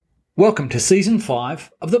Welcome to Season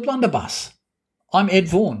 5 of the Blunderbuss. I'm Ed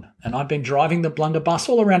Vaughan, and I've been driving the Blunderbuss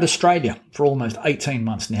all around Australia for almost 18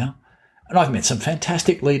 months now, and I've met some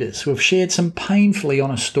fantastic leaders who have shared some painfully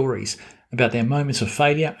honest stories about their moments of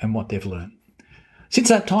failure and what they've learned. Since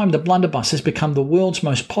that time, the Blunderbuss has become the world's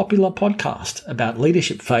most popular podcast about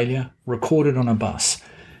leadership failure recorded on a bus.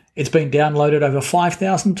 It's been downloaded over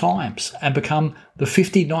 5,000 times and become the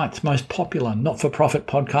 59th most popular not-for-profit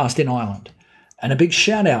podcast in Ireland. And a big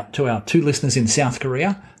shout out to our 2 listeners in South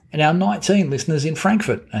Korea and our 19 listeners in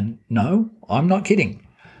Frankfurt. And no, I'm not kidding.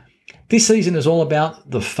 This season is all about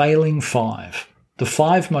the Failing 5, the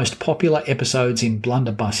 5 most popular episodes in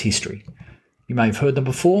Blunderbuss history. You may have heard them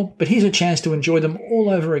before, but here's a chance to enjoy them all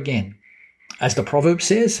over again. As the proverb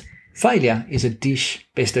says, failure is a dish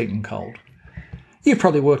best eaten cold. You've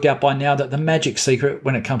probably worked out by now that the magic secret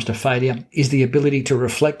when it comes to failure is the ability to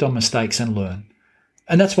reflect on mistakes and learn.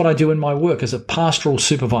 And that's what I do in my work as a pastoral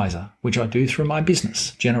supervisor, which I do through my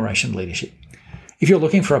business, Generation Leadership. If you're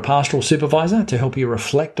looking for a pastoral supervisor to help you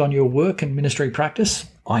reflect on your work and ministry practice,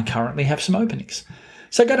 I currently have some openings.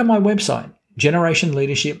 So go to my website,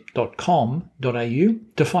 generationleadership.com.au,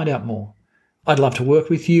 to find out more. I'd love to work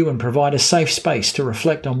with you and provide a safe space to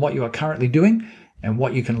reflect on what you are currently doing and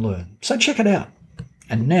what you can learn. So check it out.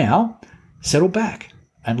 And now, settle back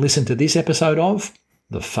and listen to this episode of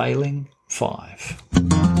The Failing 5.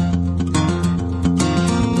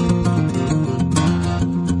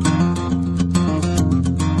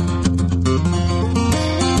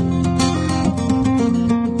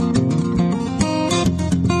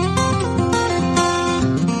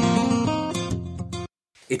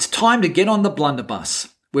 It's time to get on the Blunderbuss,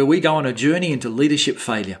 where we go on a journey into leadership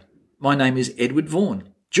failure. My name is Edward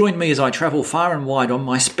Vaughan. Join me as I travel far and wide on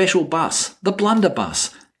my special bus, the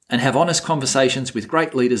Blunderbuss, and have honest conversations with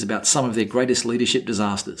great leaders about some of their greatest leadership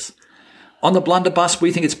disasters. On the Blunderbuss,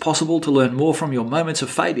 we think it's possible to learn more from your moments of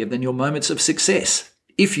failure than your moments of success,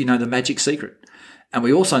 if you know the magic secret. And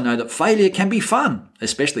we also know that failure can be fun,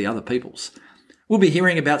 especially other people's. We'll be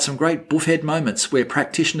hearing about some great buffhead moments where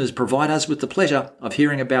practitioners provide us with the pleasure of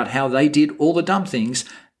hearing about how they did all the dumb things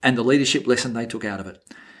and the leadership lesson they took out of it.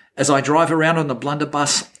 As I drive around on the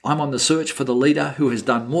Blunderbuss, I'm on the search for the leader who has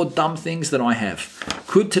done more dumb things than I have.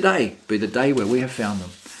 Could today be the day where we have found them?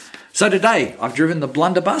 So today, I've driven the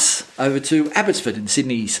Blunderbuss over to Abbotsford in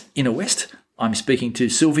Sydney's inner west. I'm speaking to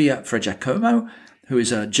Silvia Fragiacomo, who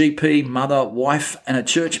is a GP, mother, wife, and a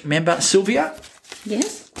church member. Silvia?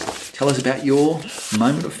 Yes? Tell us about your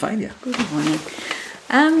moment of failure. Good morning.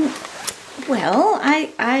 Well,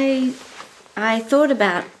 I thought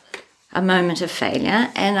about a moment of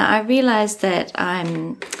failure, and I realised that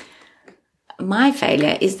my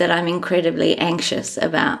failure is that I'm incredibly anxious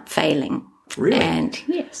about failing. Really? And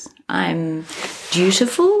yes, I'm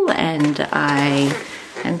dutiful, and I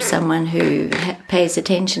am someone who pays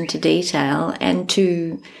attention to detail and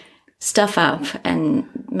to stuff up and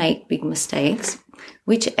make big mistakes,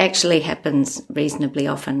 which actually happens reasonably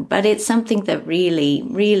often, but it's something that really,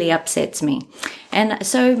 really upsets me. And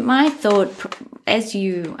so my thought, as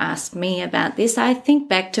you asked me about this, I think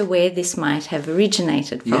back to where this might have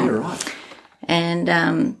originated from. Yeah, right.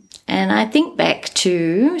 And I think back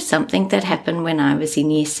to something that happened when I was in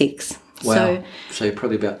year 6. Wow. So you're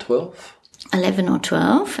probably about 12? 11 or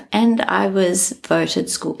 12, and I was voted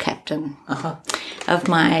school captain of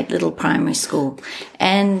my little primary school.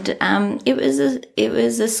 And it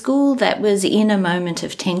was a school that was in a moment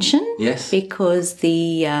of tension. Yes. Because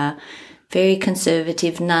the very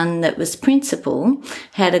conservative nun that was principal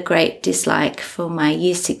had a great dislike for my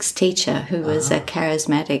year 6 teacher, who was a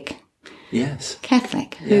charismatic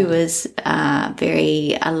Catholic, who was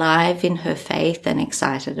very alive in her faith and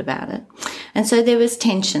excited about it. And so there was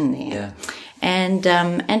tension there. Yeah. And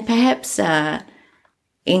perhaps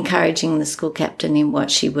encouraging the school captain in what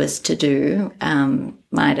she was to do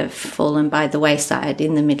might have fallen by the wayside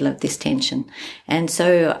in the middle of this tension. And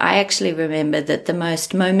so I actually remember that the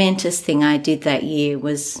most momentous thing I did that year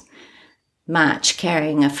was march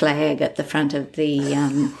carrying a flag at the front of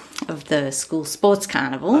the school sports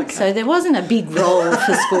carnival. Okay. So there wasn't a big role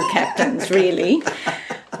for school captains, really.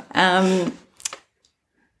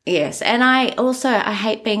 Yes, and I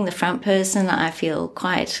hate being the front person. I feel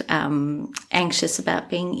quite anxious about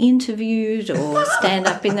being interviewed or stand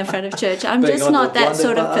up in the front of church. I'm just not that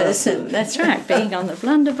sort of person. That's right, being on the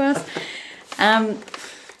Blunderbuss.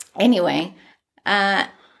 Anyway,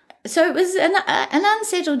 So it was an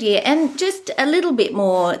unsettled year, and just a little bit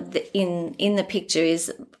more in the picture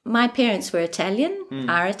is my parents were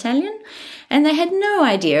are Italian, and they had no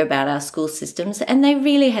idea about our school systems, and they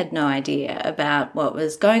really had no idea about what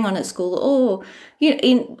was going on at school, or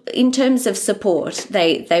in terms of support,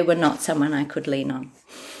 they were not someone I could lean on.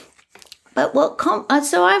 But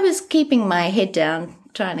so I was keeping my head down,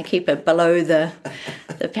 trying to keep it below the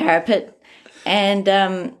parapet, and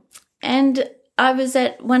I was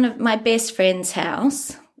at one of my best friend's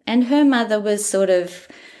house, and her mother was sort of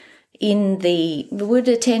would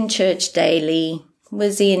attend church daily,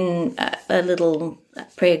 was in a little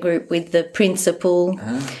prayer group with the principal,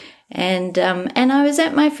 and I was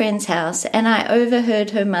at my friend's house, and I overheard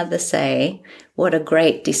her mother say what a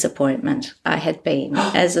great disappointment I had been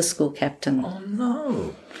as a school captain. Oh,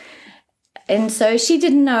 no. And so she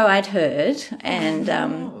didn't know I'd heard, and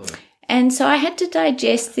and so I had to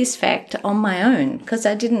digest this fact on my own, because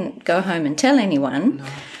I didn't go home and tell anyone. No.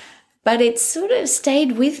 But it sort of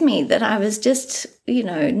stayed with me that I was just,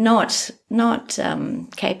 not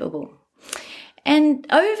capable. And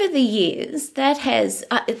over the years, that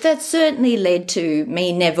certainly led to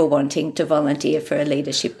me never wanting to volunteer for a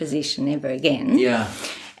leadership position ever again. Yeah.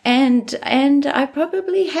 And I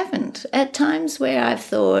probably haven't. At times where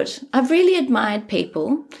I've really admired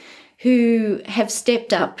people who have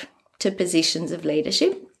stepped up to positions of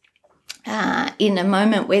leadership in a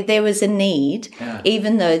moment where there was a need,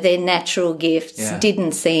 even though their natural gifts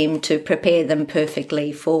didn't seem to prepare them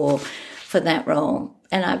perfectly for that role.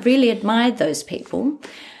 And I've really admired those people.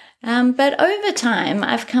 But over time,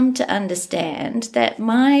 I've come to understand that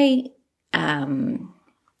my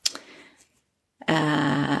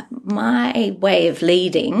way of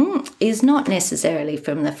leading is not necessarily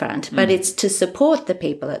from the front, but it's to support the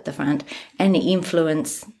people at the front and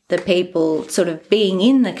influence the people sort of being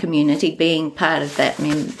in the community, being part of that,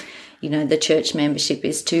 the church membership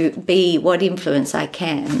is to be what influence I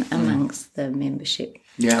can amongst the membership.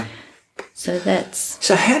 Yeah. So that's...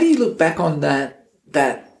 So how do you look back on that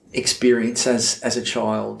experience as a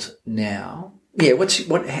child now? Yeah,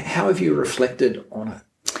 how have you reflected on it?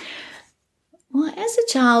 Well, as a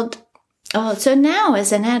child, so now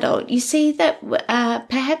as an adult, you see that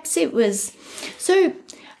perhaps it was... So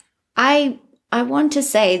I want to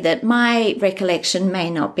say that my recollection may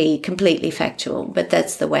not be completely factual, but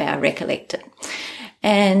that's the way I recollect it.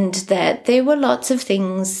 And that there were lots of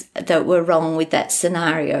things that were wrong with that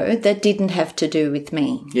scenario that didn't have to do with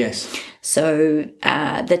me. Yes. So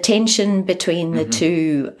the tension between the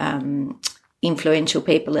two influential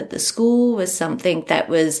people at the school was something that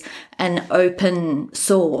was an open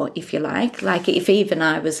sore, if you like if even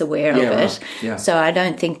I was aware of it. Right. Yeah. So I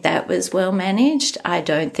don't think that was well managed. I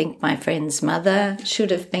don't think my friend's mother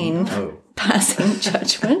should have been passing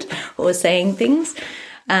judgment or saying things.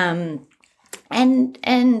 And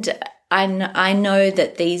I know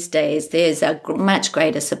that these days there's a much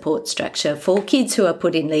greater support structure for kids who are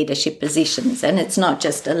put in leadership positions, and it's not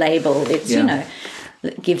just a label. It's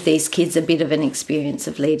give these kids a bit of an experience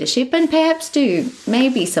of leadership, and perhaps do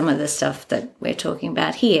maybe some of the stuff that we're talking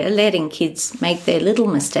about here, letting kids make their little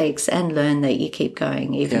mistakes and learn that you keep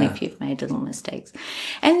going even if you've made little mistakes.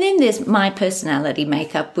 And then there's my personality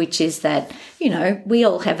makeup, which is that, we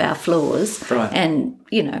all have our flaws, right, and,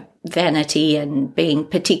 vanity and being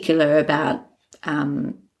particular about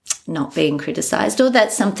not being criticised, or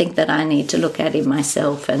that's something that I need to look at in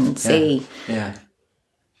myself and see. Yeah.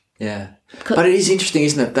 But it is interesting,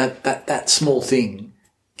 isn't it, that small thing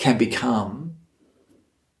can become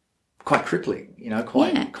quite crippling,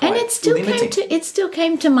 quite and it still limiting. It still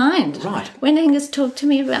came to mind. Right. When Angus talked to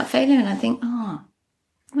me about failure, and I think,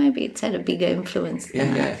 maybe it's had a bigger influence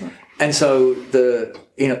than I thought. And so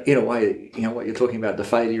in a way, what you're talking about, the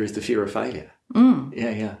failure is the fear of failure.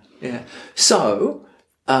 Yeah. So,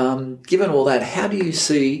 given all that, how do you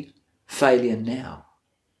see failure now?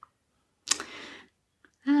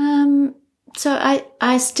 So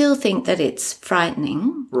I still think that it's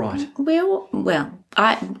frightening. Right.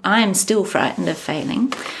 I'm still frightened of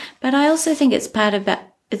failing, but I also think it's part of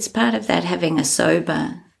that having a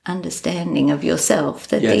sober understanding of yourself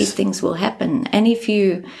that these things will happen. And if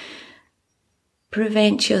you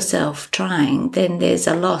prevent yourself trying, then there's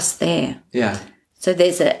a loss there. Yeah. So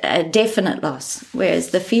there's a definite loss, whereas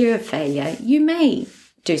the fear of failure, you may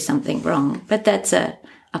do something wrong, but that's a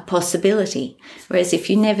possibility. Whereas if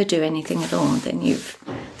you never do anything at all, then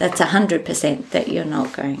that's 100% that you're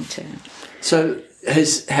not going to. So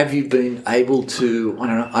have you been able to,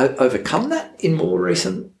 overcome that in more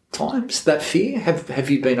recent times, that fear? Have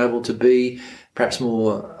you been able to be perhaps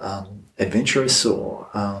more adventurous or,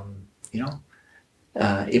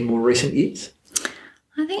 in more recent years?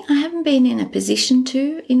 I think I haven't been in a position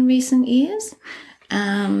to in recent years.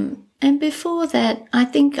 And before that, I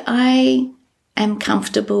think I am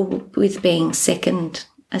comfortable with being a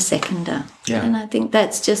seconder. Yeah. And I think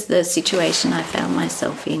that's just the situation I found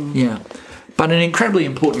myself in. Yeah. But an incredibly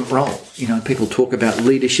important role. People talk about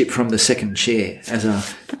leadership from the second chair as a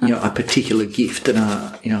particular gift and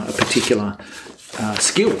a particular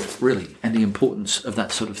skill, really, and the importance of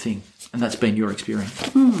that sort of thing. And that's been your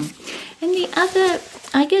experience. And the other,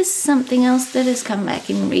 I guess something else that has come back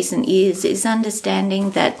in recent years is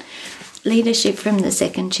understanding that leadership from the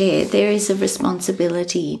second chair, there is a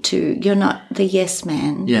responsibility to, you're not the yes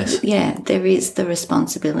man. Yes. Yeah, there is the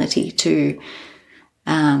responsibility to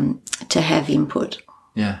have input.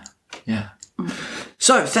 Yeah, yeah.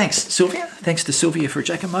 So thanks, Silvia. Thanks to Silvia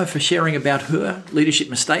Fragiacomo for sharing about her leadership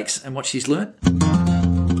mistakes and what she's learned.